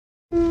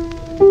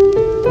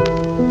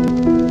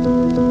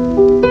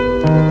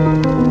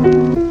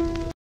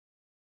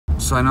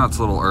So I know it's a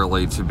little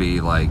early to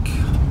be like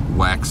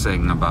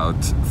waxing about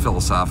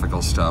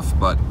philosophical stuff,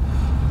 but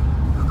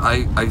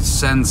I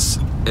sense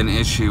an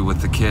issue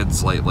with the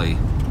kids lately.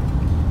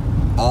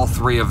 All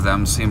three of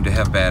them seem to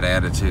have bad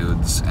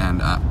attitudes,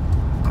 and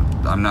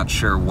I'm not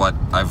sure what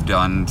I've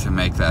done to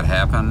make that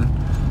happen,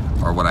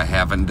 or what I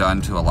haven't done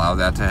to allow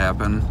that to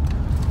happen.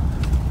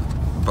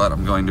 But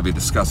I'm going to be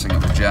discussing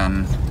it with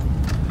Jen.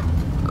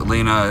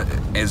 Lena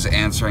is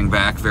answering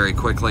back very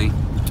quickly.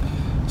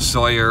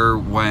 Sawyer,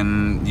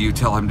 when you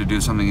tell him to do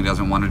something he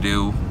doesn't want to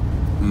do,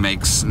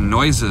 makes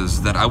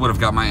noises that I would have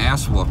got my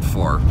ass whooped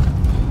for.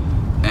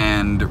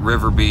 And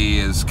River B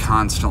is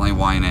constantly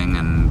whining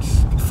and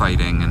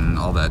fighting and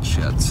all that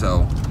shit.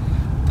 So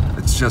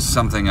it's just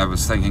something I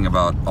was thinking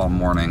about all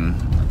morning.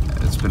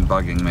 It's been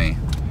bugging me,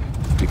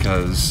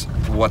 because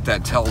what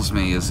that tells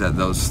me is that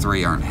those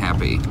three aren't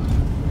happy.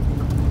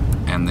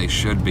 And they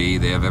should be.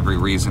 They have every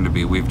reason to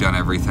be. We've done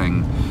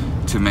everything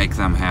to make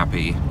them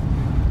happy.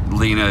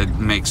 Lena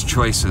makes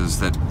choices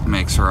that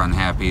makes her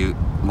unhappy,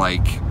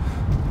 like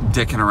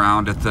dicking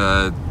around at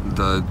the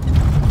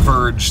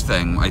Verge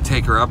thing. I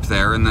take her up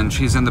there and then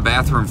she's in the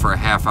bathroom for a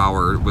half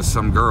hour with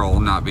some girl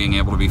not being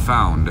able to be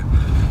found.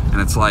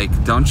 And it's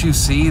like, don't you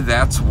see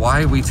that's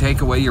why we take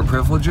away your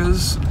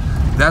privileges?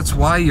 That's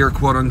why you're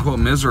quote-unquote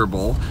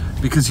miserable,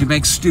 because you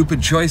make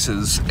stupid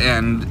choices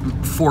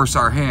and force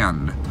our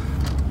hand.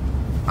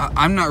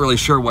 I'm not really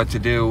sure what to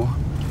do.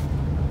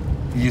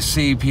 You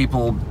see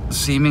people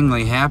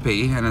seemingly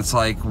happy, and it's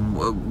like,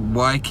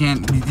 why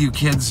can't you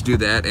kids do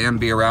that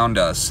and be around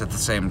us at the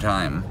same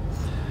time?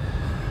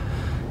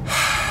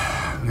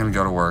 I'm gonna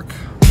go to work.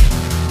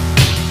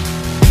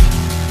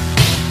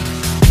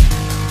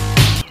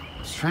 I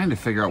was trying to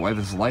figure out why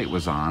this light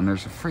was on.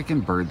 There's a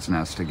freaking bird's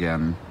nest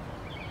again.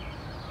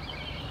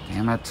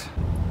 Damn it.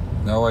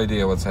 No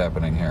idea what's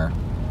happening here.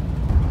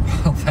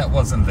 Well, that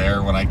wasn't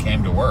there when I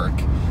came to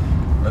work.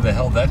 Where the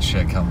hell did that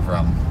shit come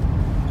from?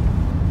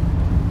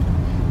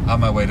 On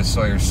my way to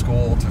Sawyer's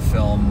school to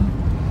film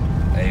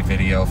a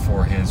video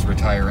for his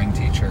retiring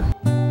teacher.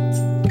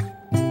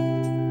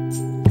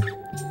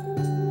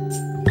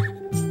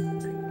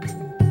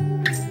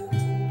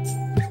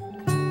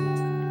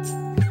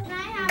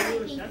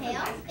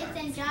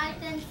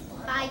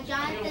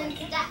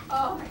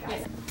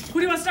 Who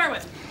do you want to start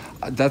with?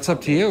 That's up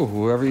to you.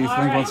 Whoever you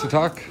think wants to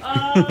talk.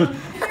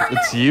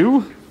 It's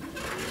you?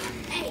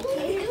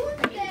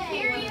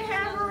 Here you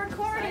have a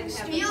recording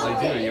studio.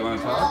 I do. You want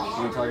to talk?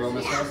 You want to talk about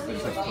Miss House? They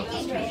just put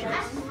this t-shirt.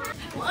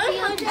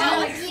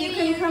 Alex, you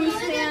can come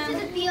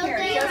stand here.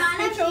 Just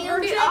switch over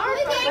to our part.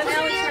 But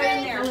now it's right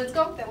in there. Let's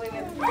go. That way we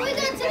have We're going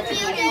to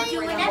field day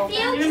doing a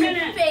field In a trip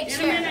minute.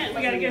 picture. In a minute.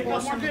 We gotta get a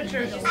couple more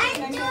pictures.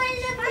 I'm doing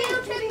a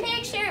field trip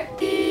picture.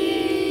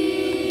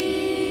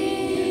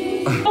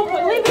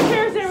 Oh, leave the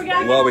chairs there. We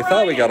gotta Well, go we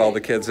thought we right got all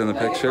the kids in the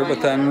picture,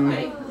 but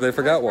then they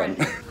forgot one.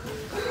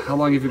 How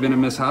long have you been in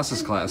Miss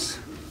Haas's class?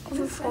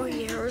 Over 4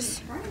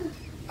 years.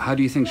 How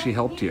do you think she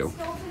helped you?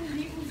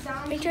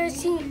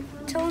 Because she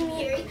told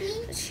me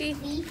she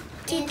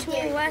teach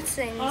me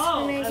lessons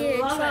Oh, when I I get in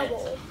love it.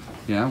 trouble.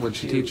 Yeah? What'd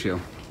she teach you?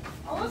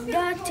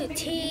 Not to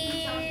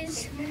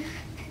tease,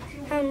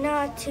 how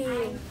not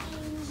to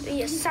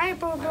be a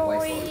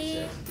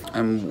cyberboy.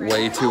 I'm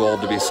way too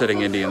old to be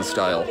sitting Indian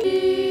style.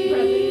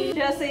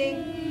 Jesse.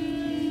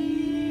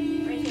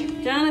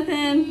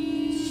 Jonathan.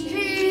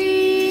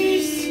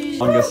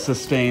 Longest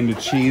sustained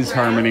cheese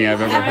harmony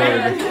I've ever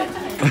heard.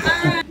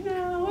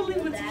 No, we'll leave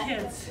it with the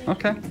kids.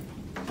 Okay.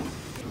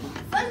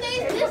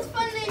 This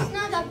Funday's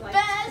not the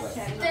best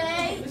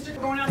day.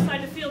 We're going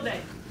outside to field day.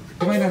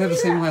 You might not have the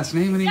same last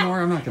name anymore.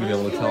 I'm not going to be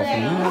able to tell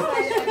from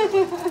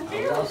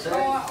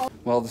that.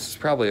 Well, this is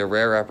probably a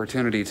rare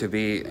opportunity to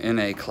be in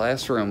a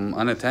classroom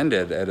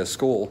unattended at a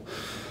school.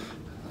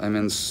 I'm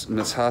in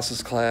Miss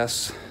Haas's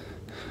class.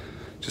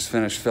 Just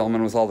finished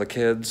filming with all the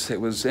kids. It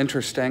was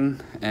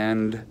interesting,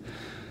 and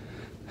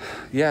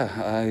yeah,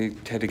 I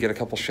had to get a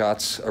couple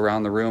shots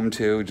around the room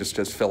too, just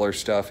as filler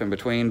stuff in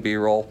between,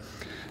 B-roll,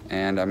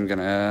 and I'm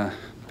gonna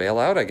bail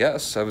out, I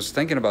guess. I was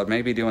thinking about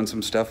maybe doing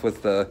some stuff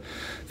with the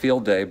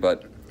field day,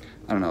 but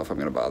I don't know if I'm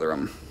gonna bother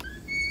them.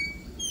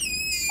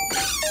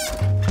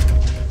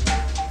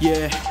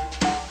 Yeah,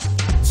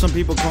 some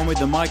people call me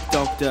the mic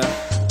doctor,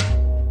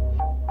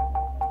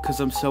 cause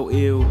I'm so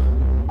ill.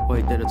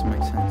 Wait, that doesn't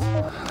make sense.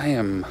 I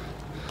am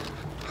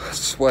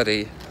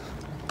sweaty,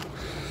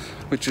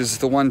 which is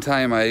the one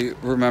time I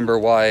remember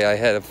why I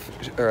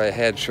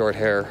had short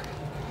hair.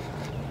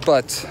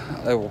 But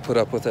I will put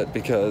up with it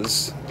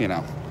because, you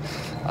know,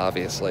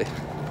 obviously.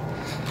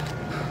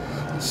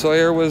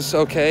 Sawyer was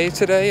okay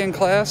today in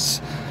class.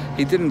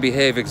 He didn't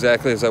behave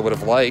exactly as I would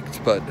have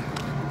liked, but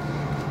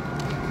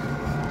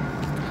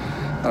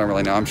I don't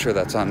really know. I'm sure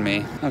that's on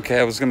me. Okay,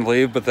 I was gonna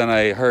leave, but then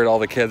I heard all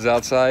the kids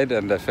outside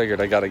and I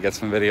figured I gotta get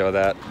some video of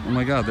that. Oh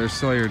my God, there's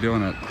Sawyer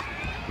doing it.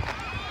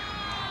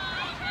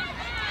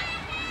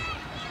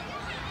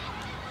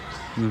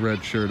 In the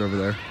red shirt over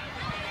there.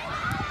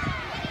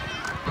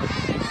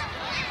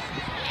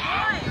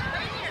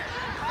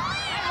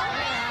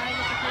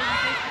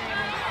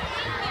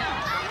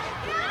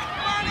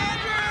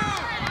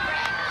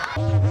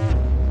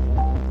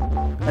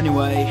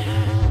 Anyway,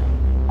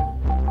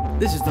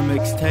 this is the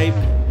mixtape.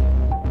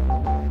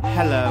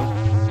 Hello.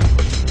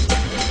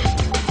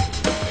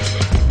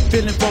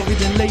 Feeling foggy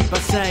than leap, I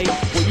say.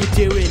 What you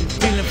doing?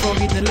 Feeling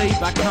foggy than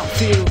leap, I can't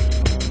feel.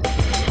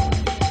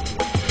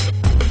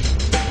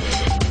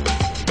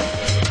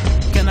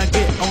 Can I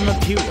get on the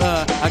computer?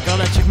 I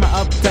gotta check my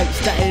update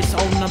status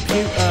on the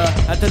computer.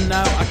 I don't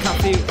know, I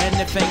can't feel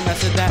anything. I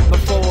said that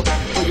before,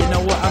 but you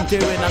know what I'm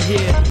doing, I'm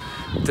here.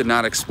 Did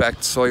not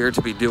expect Sawyer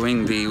to be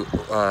doing the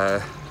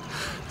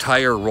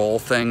tire roll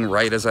thing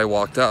right as I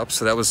walked up,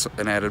 so that was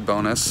an added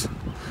bonus.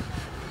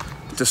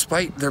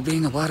 Despite there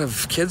being a lot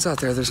of kids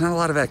out there, there's not a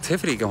lot of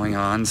activity going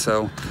on,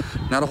 so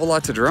not a whole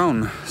lot to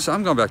drone. So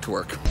I'm going back to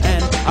work.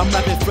 And I'm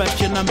rapping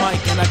fresh in the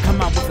mic, and I come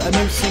out with a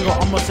new single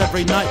almost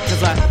every night,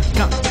 cause I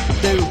can't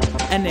do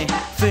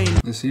anything.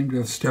 They seem to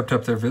have stepped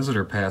up their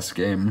visitor pass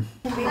game.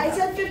 I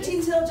said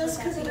 15 till just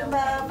because in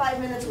about 5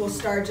 minutes we'll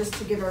start, just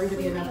to give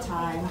everybody enough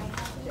time.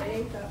 You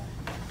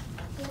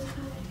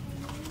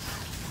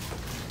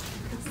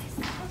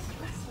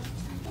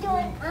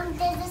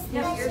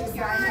want to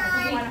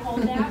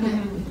hold that?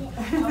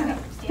 Okay,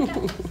 stand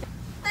up.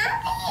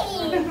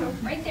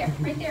 Right there,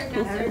 right there.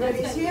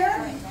 Everybody's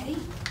here? Ready?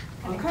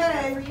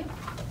 Okay.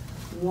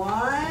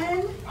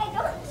 1,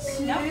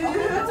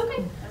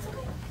 2,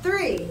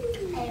 3.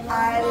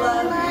 I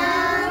love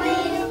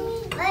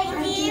Mommy,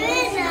 like you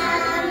and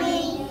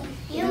mommy,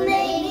 you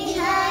make me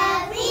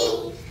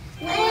happy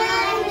when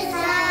I'm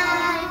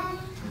sad.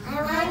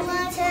 I want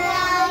to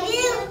tell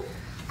you,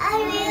 I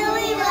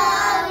really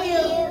love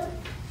you.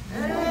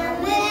 And when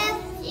I'm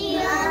with you,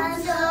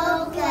 I'm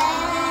so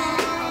glad.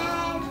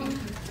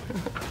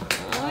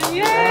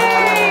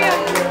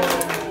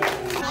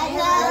 I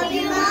love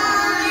you,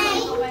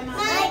 mommy,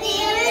 my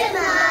dearest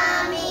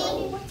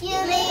mommy. You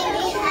make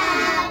me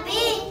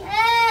happy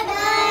when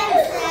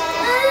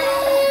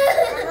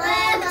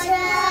I'm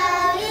sad. I want to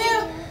tell you,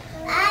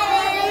 I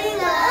really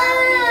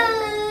love you.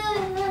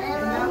 And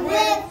when I'm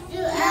with you,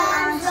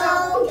 I'm so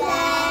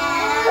glad.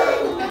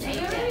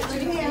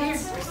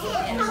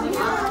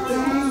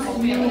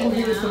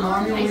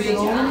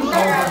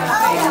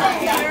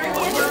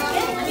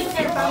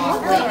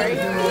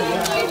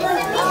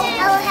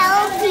 I'll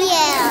help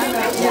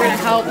you. You're gonna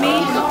help me?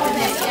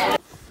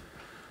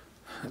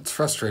 It's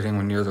frustrating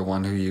when you're the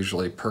one who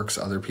usually perks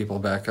other people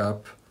back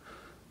up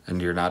and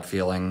you're not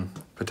feeling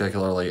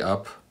particularly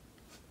up.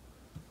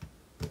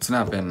 It's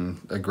not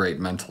been a great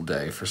mental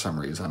day for some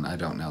reason. I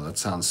don't know. That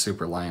sounds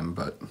super lame,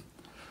 but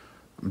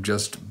I'm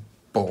just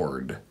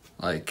bored.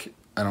 Like,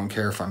 I don't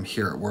care if I'm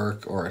here at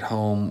work or at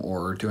home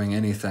or doing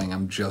anything.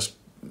 I'm just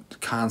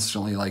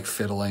constantly like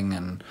fiddling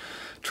and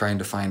trying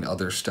to find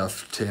other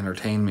stuff to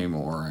entertain me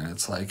more. And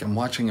it's like I'm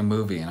watching a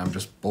movie and I'm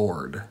just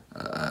bored.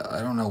 I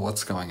don't know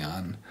what's going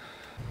on.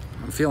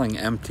 I'm feeling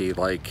empty,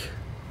 like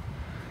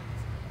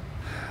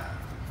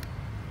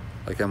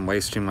I'm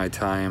wasting my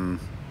time.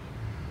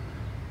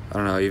 I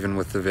don't know, even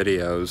with the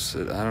videos.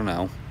 I don't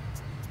know.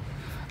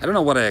 I don't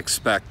know what I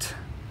expect.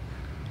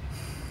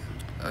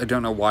 I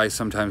don't know why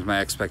sometimes my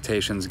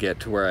expectations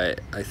get to where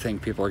I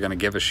think people are going to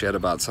give a shit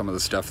about some of the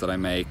stuff that I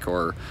make,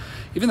 or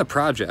even the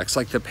projects,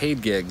 like the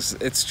paid gigs.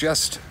 It's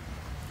just,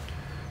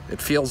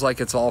 it feels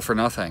like it's all for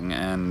nothing,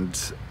 and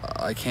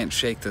I can't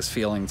shake this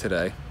feeling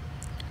today.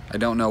 I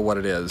don't know what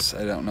it is.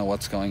 I don't know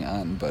what's going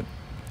on, but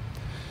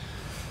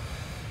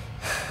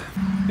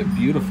you have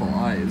beautiful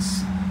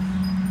eyes.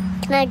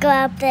 Can I go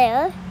up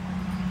there?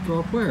 Go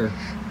up where?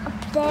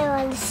 Up there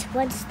on the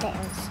wood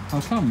stairs.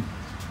 How come?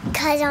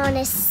 Because I want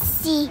to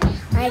see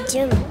my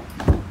gym.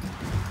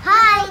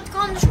 Hi, let's go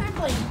on the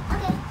trampoline.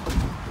 Okay.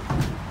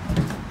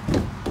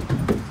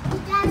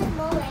 Dad is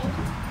mowing.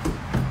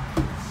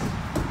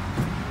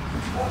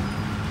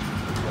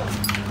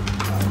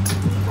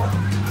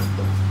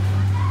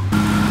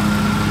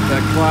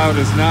 That cloud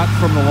is not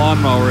from the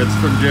lawnmower, it's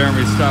from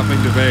Jeremy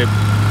stopping to vape.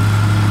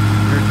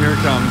 Here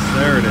it comes,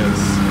 there it is.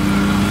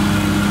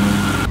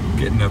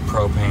 Getting a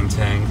propane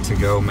tank to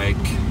go make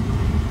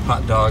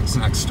hot dogs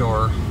next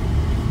door,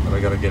 but I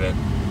gotta get it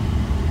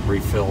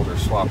refilled or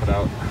swap it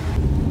out.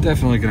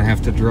 Definitely gonna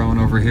have to drone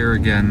over here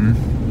again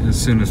as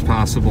soon as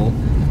possible.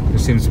 There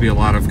seems to be a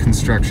lot of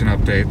construction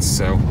updates,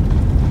 so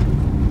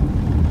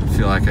I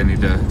feel like I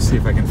need to see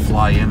if I can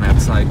fly in that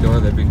side door.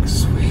 That'd be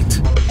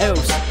sweet.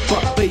 Else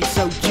but be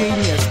so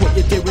genius. What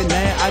you're doing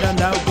there, I don't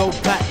know. Go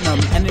platinum.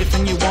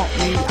 Anything you want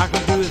me, I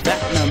can do that.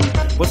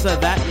 What's a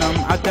that?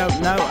 I don't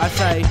know. I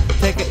say,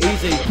 take it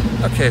easy.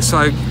 Okay, so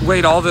I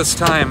wait all this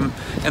time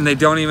and they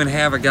don't even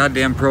have a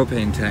goddamn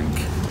propane tank.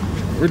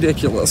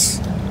 Ridiculous.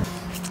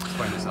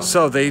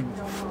 So they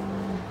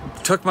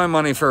took my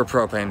money for a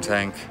propane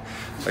tank.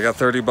 I got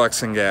 30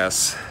 bucks in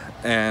gas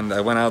and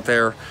I went out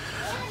there.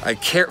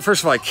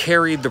 First of all, I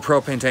carried the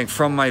propane tank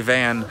from my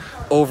van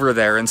over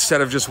there instead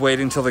of just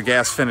waiting till the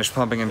gas finished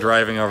pumping and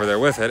driving over there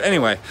with it.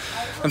 Anyway,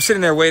 I'm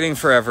sitting there waiting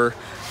forever.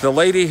 The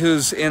lady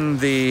who's in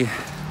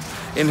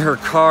her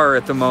car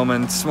at the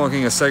moment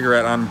smoking a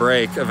cigarette on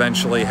break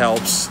eventually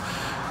helps,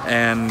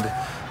 and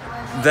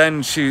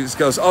then she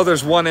goes, oh,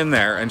 there's one in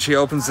there. And she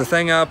opens the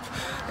thing up,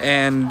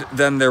 and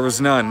then there was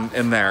none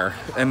in there.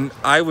 And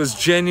I was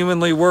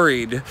genuinely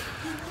worried,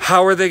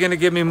 how are they going to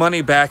give me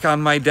money back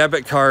on my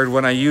debit card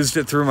when I used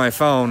it through my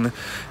phone?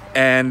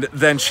 And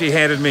then she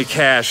handed me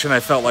cash, and I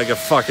felt like a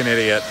fucking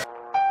idiot.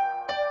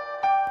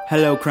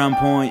 Hello, Crown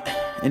Point,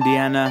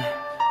 Indiana.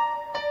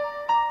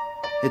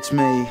 It's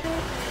me.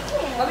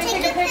 Let me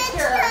take a picture.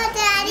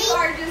 Daddy. You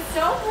are just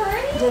so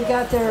pretty. They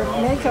got their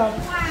makeup.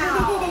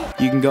 Wow.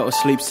 You can go to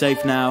sleep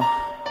safe now.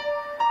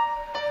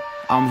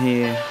 I'm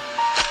here.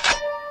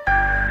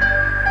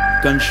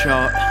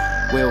 Gunshot,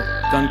 Will,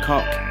 gun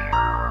cock.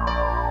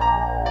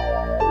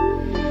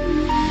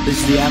 This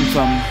is the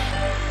anthem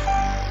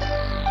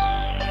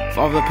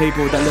for other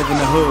people that live in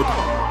the hood.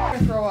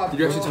 Did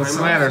you actually What's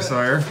the matter,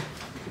 Sawyer?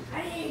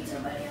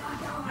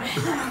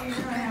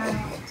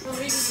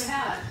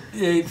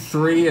 You ate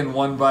 3 in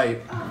one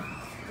bite.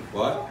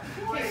 What?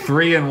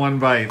 3 in one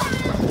bite.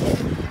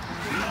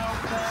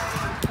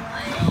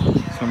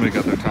 Somebody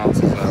got their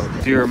tonsils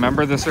out. Do you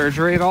remember the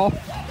surgery at all? No.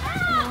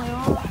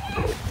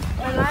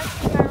 The last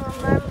thing I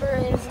remember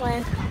is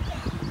like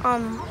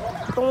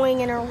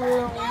going in a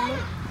room.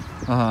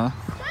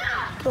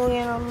 Going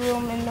in a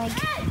room and like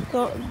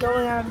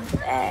going out of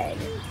bed.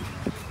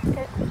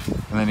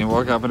 And then you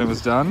woke up and it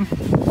was done?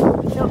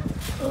 No,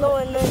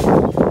 and then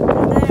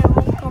I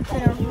woke up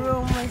in a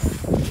room with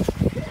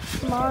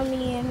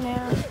mommy in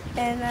there,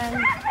 and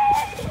then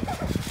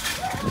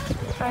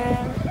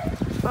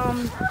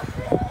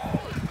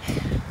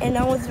and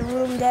that was the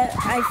room that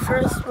I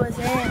first was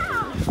in.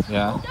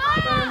 Yeah.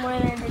 I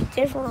went in a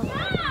different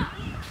room.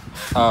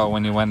 Oh,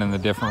 when you went in the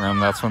different room,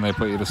 that's when they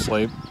put you to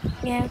sleep?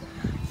 Yeah.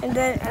 And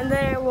then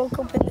I woke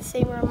up in the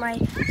same room I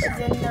was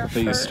in there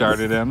That you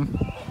started in?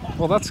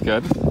 Well, that's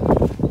good.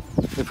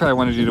 They probably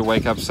wanted you to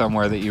wake up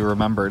somewhere that you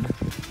remembered,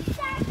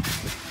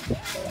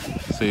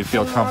 so you'd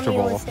feel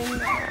comfortable.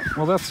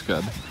 Well, that's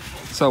good.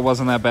 So it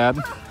wasn't that bad?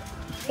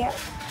 Yeah.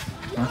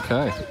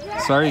 Okay.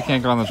 Sorry you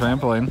can't go on the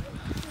trampoline.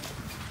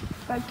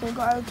 I can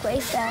go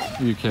replace that.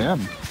 You can.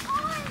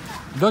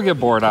 They'll get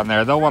bored on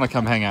there. They'll want to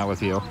come hang out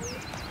with you.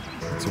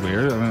 It's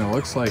weird. I mean, it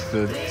looks like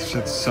the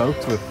shit's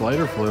soaked with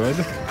lighter fluid.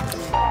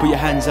 Put your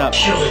hands up.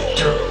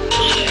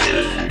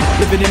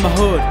 Living in my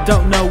hood,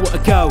 don't know where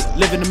to go.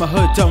 Living in my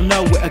hood, don't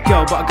know where to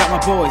go. But I got my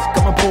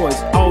boys,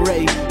 all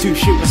ready to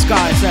shoot the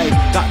sky. Say,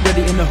 got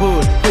ready in the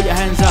hood, put your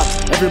hands up.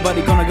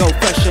 Everybody gonna go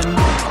fresh and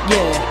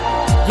yeah.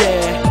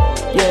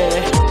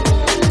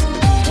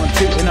 1,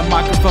 2 in the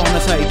microphone,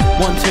 I say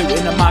 1, 2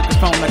 in the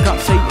microphone. I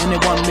can't see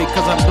anyone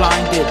because I'm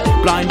blinded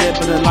by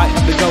the light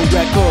of the gold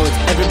records.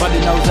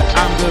 Everybody knows that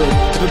I'm good.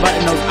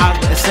 Everybody knows I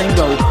get a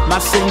single. My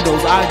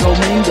singles, I go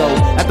mingle.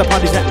 At the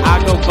parties that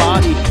I go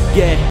body,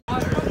 yeah.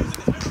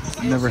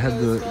 Never had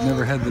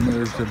the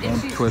nerve to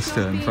bump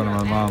Twista in front of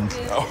my mom.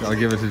 I'll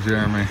give it to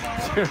Jeremy.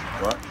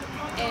 What?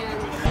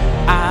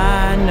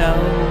 I know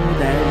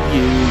that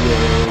you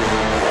will.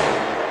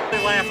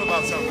 They laugh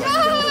about something.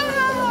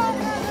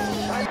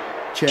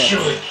 Check.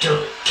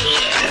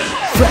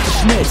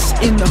 Freshness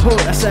in the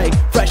hood, I say.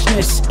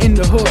 Freshness in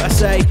the hood, I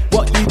say.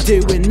 What you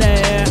doing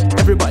there?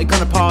 Everybody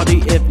gonna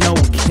party if no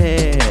one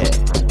cares.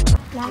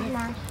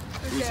 Knock.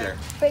 Who's there?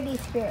 Britney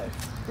Spears.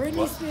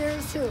 Britney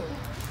Spears too.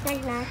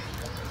 Knock.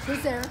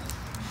 Who's there?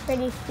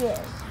 Britney Spears.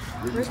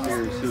 Britney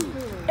Spears who?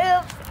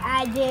 Oops,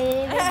 I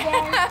did it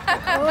again.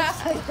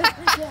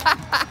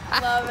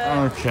 Love it.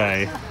 Okay.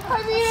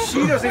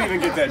 She doesn't even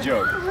get that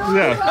joke.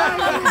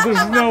 Yeah.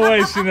 There's no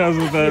way she knows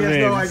what that She has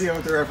means. no idea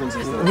what the reference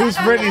is. Who's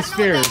Britney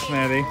Spears,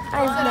 Maddy?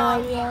 I have no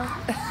idea.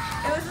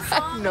 It was a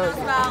song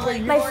about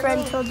like My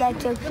friend told that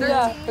joke to me.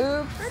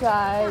 oops,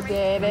 I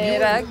did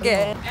it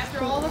again.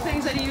 After all the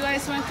things that you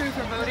guys went through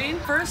for voting,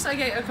 first I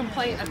get a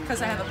complaint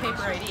because I have a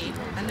paper ID,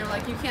 and they're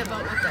like, you can't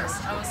vote with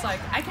this. I was like,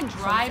 I can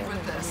drive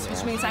with this,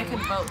 which means I can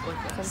vote with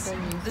this.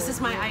 This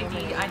is my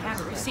ID. I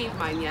haven't received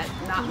mine yet.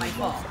 Not my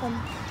fault.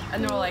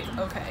 And they were like,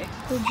 okay.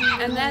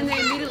 And then they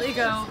immediately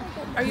go,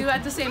 are you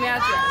at the same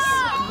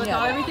address? With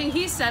everything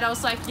he said, I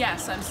was like,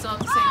 yes, I'm still at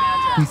the same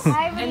address.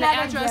 I have And the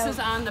another address joke. is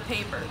on the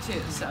paper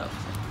too, so.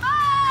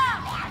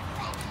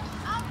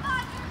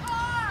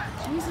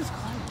 Jesus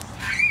Christ.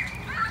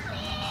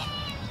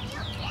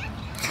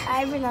 I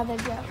have another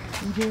joke.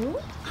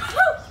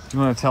 You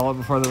want to tell it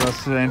before the rest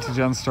of the Auntie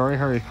John's story?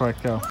 Hurry,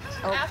 quick, go.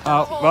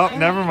 Oh, well,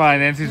 never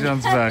mind. Auntie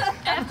John's back.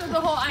 After the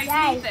whole ID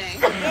Guys.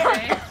 thing,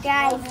 okay,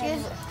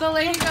 Guys, the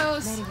lady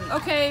goes,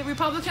 okay,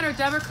 Republican or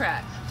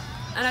Democrat?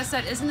 And I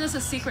said, isn't this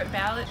a secret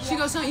ballot? She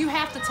goes, no, you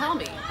have to tell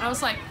me. And I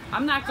was like,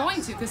 I'm not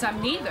going to because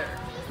I'm neither.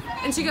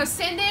 And she goes,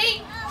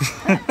 Cindy,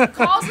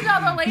 calls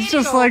another lady It's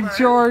just over, like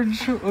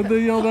George when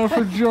they yelled out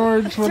for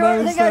George when I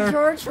was there.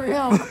 George for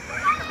him.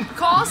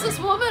 Calls this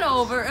woman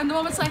over, and the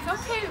woman's like,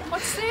 okay,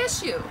 what's the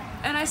issue?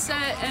 And I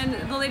said,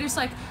 and the lady's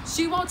like,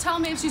 she won't tell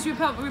me if she's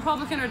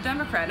Republican or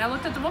Democrat. And I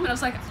looked at the woman, I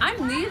was like,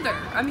 I'm neither.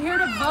 I'm here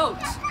to vote.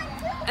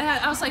 And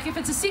I was like, if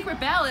it's a secret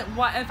ballot,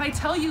 why, if I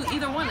tell you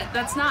either one,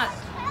 that's not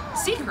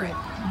secret.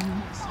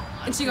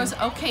 And she goes,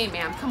 okay,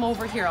 ma'am, come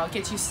over here. I'll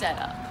get you set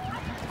up.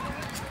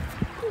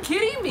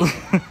 Kidding me?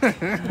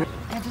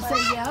 have to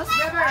say yes?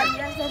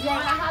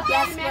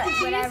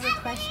 Yes, whatever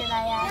question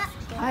I ask.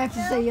 I have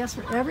to say yes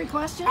for every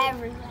question?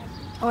 Everyone.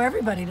 Oh,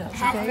 everybody does,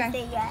 Have okay. to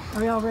say yes.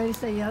 Are we all ready to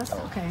say yes?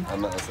 Okay.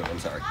 I'm not listening. I'm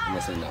sorry. I'm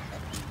gonna say no.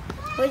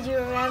 Would you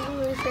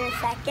remember me for a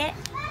second?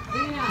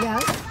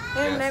 Yes.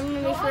 Would you remember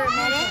me for a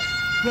minute?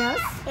 Yes.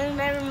 Would you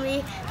remember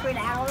me for an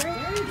hour?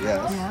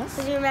 Yes. Yes.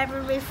 Would you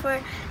remember me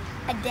for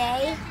a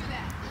day?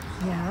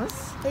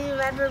 Yes. Would you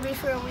remember me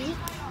for a week?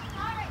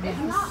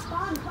 Yes.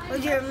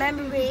 Would you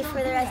remember me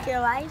for the rest of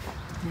your life?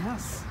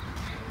 Yes.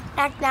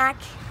 Knock, knock.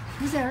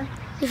 Who's there?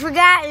 You've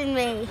forgotten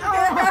me.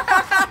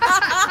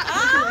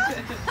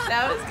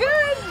 That was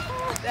good.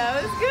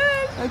 That was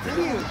good. That's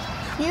cute.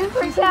 You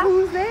forgot.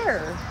 Who's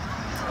there?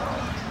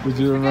 Would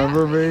you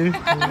remember me?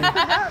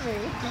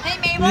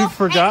 Hey, Mabel. You've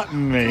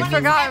forgotten me.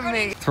 Forgotten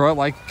me. Throw it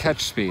like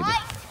catch speed.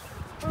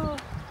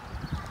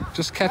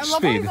 Just catch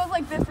speed.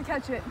 like this to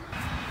catch it.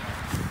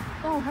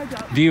 Oh, heads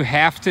up. Do you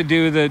have to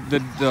do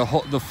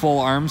the full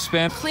arm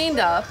spin? Cleaned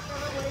up,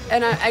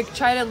 and I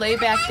try to lay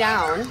back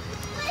down.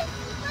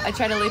 I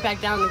try to lay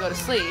back down and go to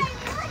sleep.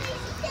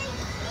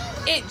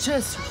 It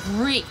just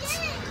reeked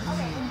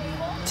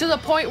to the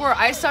point where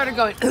I started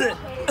going.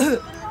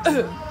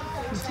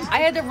 I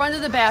had to run to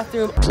the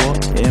bathroom.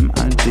 What am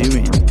I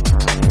doing?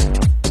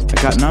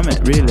 I got numb it,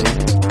 really.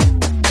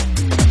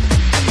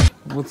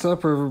 What's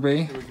up,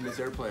 Riverby? He's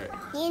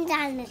He's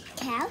on the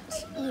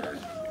couch eating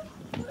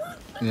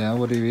Yeah,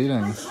 what are you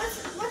eating?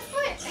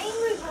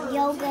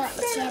 yogurt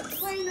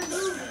chips.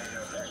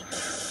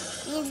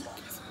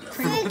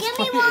 Give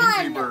me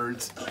one.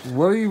 Birds.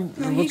 What are you?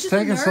 What's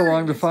taking so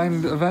long to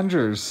find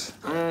Avengers?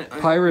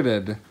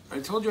 Pirated. I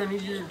told you I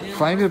need your damn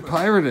Find it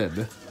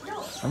pirated.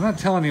 I'm not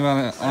telling you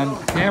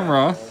on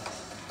camera.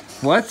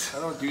 What? I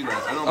don't do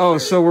that. I don't. Oh,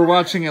 so we're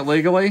watching it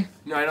legally?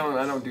 No, I don't.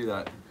 I don't do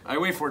that. I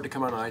wait for it to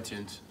come out on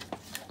iTunes.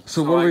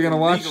 So what are we I gonna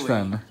can watch legally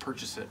then?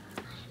 Purchase it.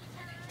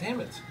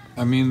 Damn it.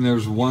 I mean,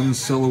 there's one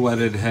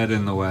silhouetted head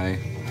in the way.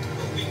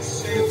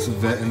 It's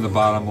in the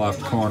bottom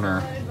left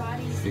corner.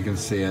 You can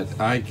see it.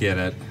 I get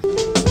it.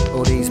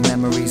 All these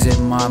memories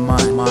in my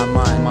mind, my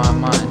mind, my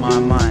mind, my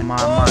mind, my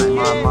mind,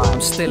 my mind.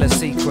 I'm still a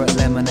secret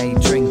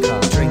lemonade drinker.